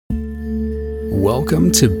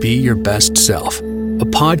Welcome to Be Your Best Self, a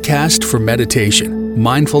podcast for meditation,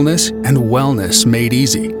 mindfulness, and wellness made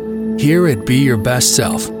easy. Here at Be Your Best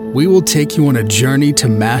Self, we will take you on a journey to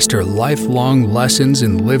master lifelong lessons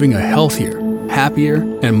in living a healthier, happier,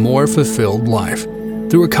 and more fulfilled life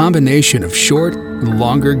through a combination of short and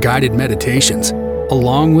longer guided meditations,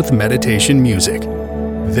 along with meditation music.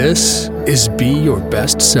 This is Be Your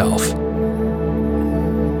Best Self.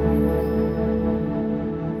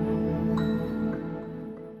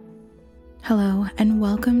 Hello, and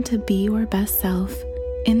welcome to Be Your Best Self.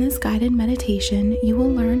 In this guided meditation, you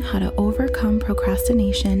will learn how to overcome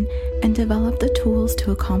procrastination and develop the tools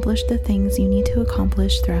to accomplish the things you need to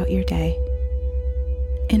accomplish throughout your day.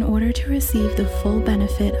 In order to receive the full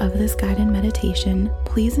benefit of this guided meditation,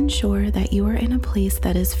 please ensure that you are in a place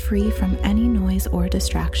that is free from any noise or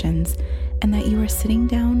distractions, and that you are sitting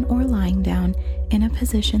down or lying down in a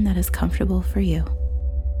position that is comfortable for you.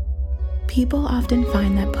 People often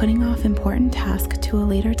find that putting off important tasks to a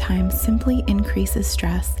later time simply increases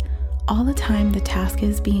stress. All the time the task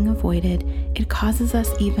is being avoided, it causes us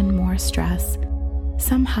even more stress.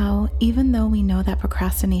 Somehow, even though we know that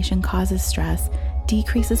procrastination causes stress,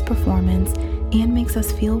 decreases performance, and makes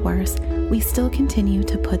us feel worse, we still continue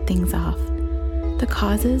to put things off. The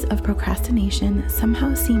causes of procrastination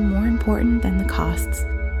somehow seem more important than the costs.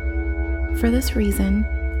 For this reason,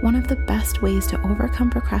 one of the best ways to overcome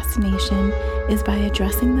procrastination is by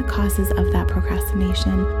addressing the causes of that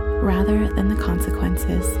procrastination rather than the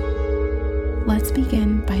consequences. Let's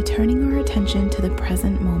begin by turning our attention to the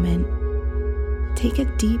present moment. Take a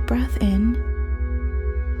deep breath in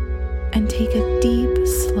and take a deep,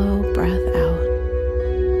 slow breath out.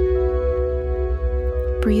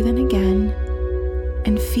 Breathe in again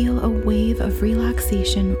and feel a wave of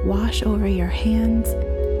relaxation wash over your hands,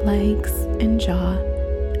 legs, and jaw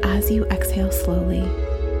as you exhale slowly.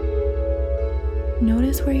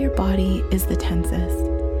 Notice where your body is the tensest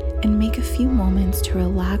and make a few moments to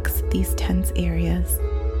relax these tense areas.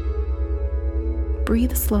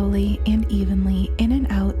 Breathe slowly and evenly in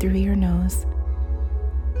and out through your nose.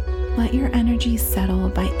 Let your energy settle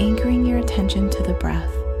by anchoring your attention to the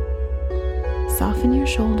breath. Soften your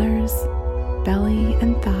shoulders, belly,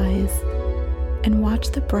 and thighs, and watch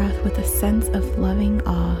the breath with a sense of loving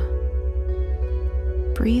awe.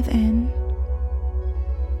 Breathe in,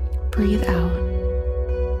 breathe out.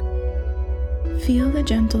 Feel the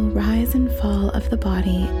gentle rise and fall of the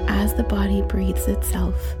body as the body breathes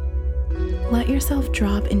itself. Let yourself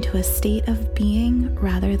drop into a state of being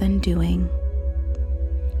rather than doing.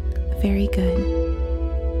 Very good.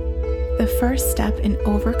 The first step in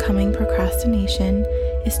overcoming procrastination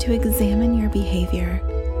is to examine your behavior.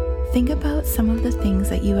 Think about some of the things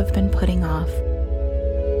that you have been putting off.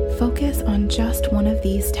 Focus on just one of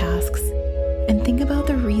these tasks and think about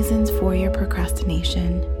the reasons for your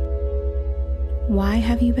procrastination. Why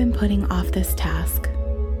have you been putting off this task?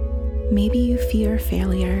 Maybe you fear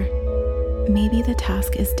failure. Maybe the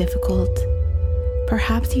task is difficult.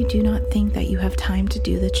 Perhaps you do not think that you have time to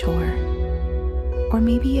do the chore. Or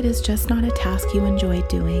maybe it is just not a task you enjoy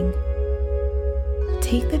doing.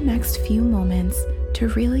 Take the next few moments to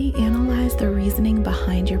really analyze the reasoning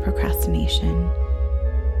behind your procrastination.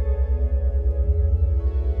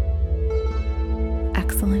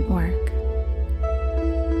 Excellent work.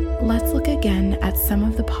 Let's look again at some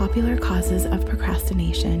of the popular causes of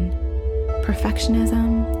procrastination: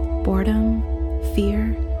 perfectionism, boredom,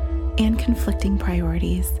 fear, and conflicting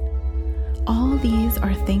priorities. All these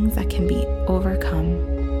are things that can be overcome.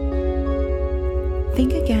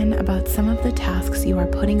 Think again about some of the tasks you are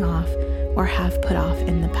putting off or have put off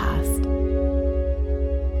in the past.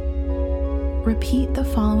 Repeat the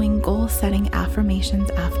following goal-setting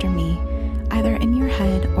affirmations after me, either in your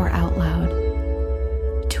head or out loud.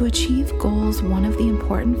 To achieve goals, one of the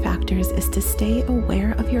important factors is to stay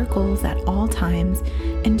aware of your goals at all times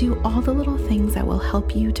and do all the little things that will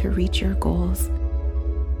help you to reach your goals.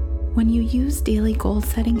 When you use daily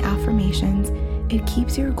goal-setting affirmations, it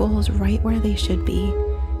keeps your goals right where they should be,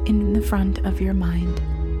 in the front of your mind.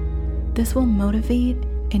 This will motivate,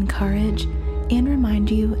 encourage, and remind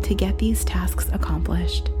you to get these tasks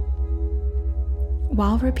accomplished.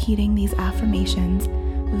 While repeating these affirmations,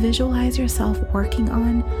 visualize yourself working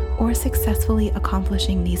on or successfully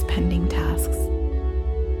accomplishing these pending tasks.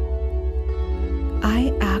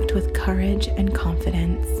 I act with courage and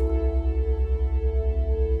confidence.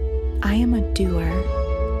 I am a doer.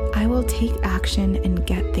 I will take action and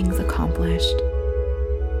get things accomplished.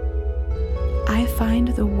 I find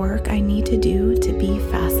the work I need to do to be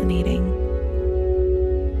fascinating.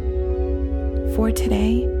 For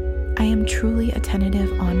today, I am truly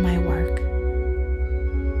attentive on my work.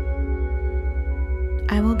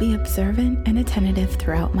 I will be observant and attentive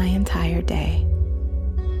throughout my entire day.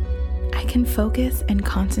 I can focus and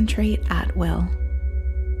concentrate at will.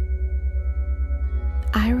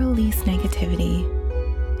 I release negativity.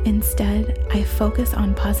 Instead, I focus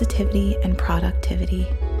on positivity and productivity.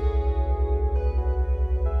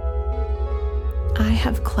 I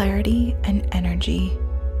have clarity and energy.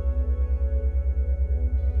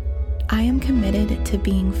 I am committed to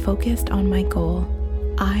being focused on my goal.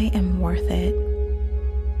 I am worth it.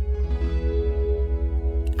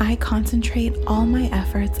 I concentrate all my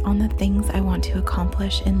efforts on the things I want to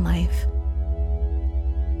accomplish in life.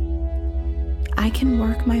 I can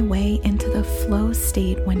work my way into the flow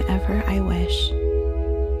state whenever I wish.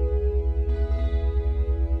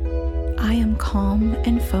 I am calm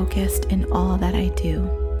and focused in all that I do.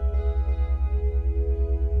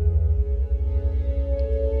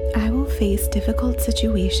 I will face difficult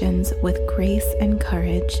situations with grace and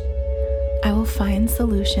courage. I will find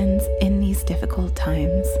solutions in these difficult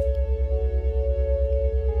times.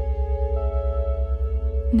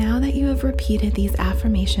 Now that you have repeated these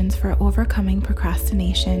affirmations for overcoming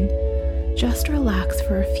procrastination, just relax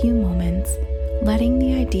for a few moments, letting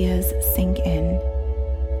the ideas sink in.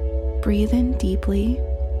 Breathe in deeply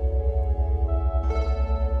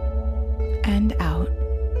and out.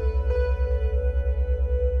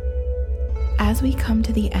 As we come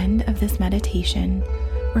to the end of this meditation,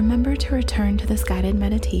 remember to return to this guided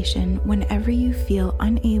meditation whenever you feel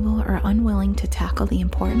unable or unwilling to tackle the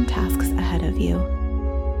important tasks ahead of you.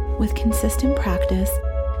 With consistent practice,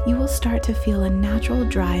 you will start to feel a natural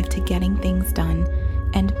drive to getting things done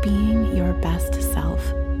and being your best self.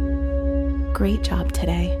 Great job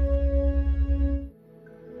today.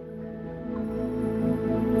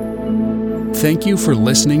 Thank you for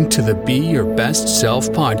listening to the Be Your Best Self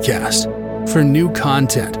podcast. For new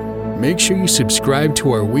content, make sure you subscribe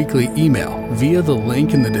to our weekly email via the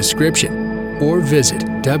link in the description or visit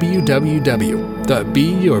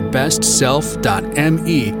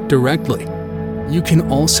www.beyourbestself.me directly. You can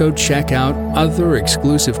also check out other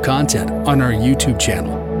exclusive content on our YouTube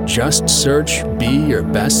channel. Just search Be Your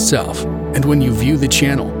Best Self. And when you view the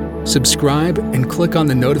channel, subscribe and click on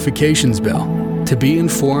the notifications bell to be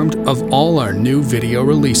informed of all our new video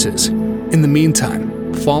releases. In the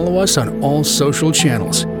meantime, follow us on all social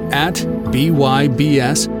channels at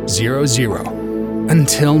BYBS00.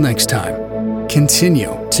 Until next time,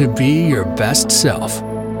 continue to be your best self.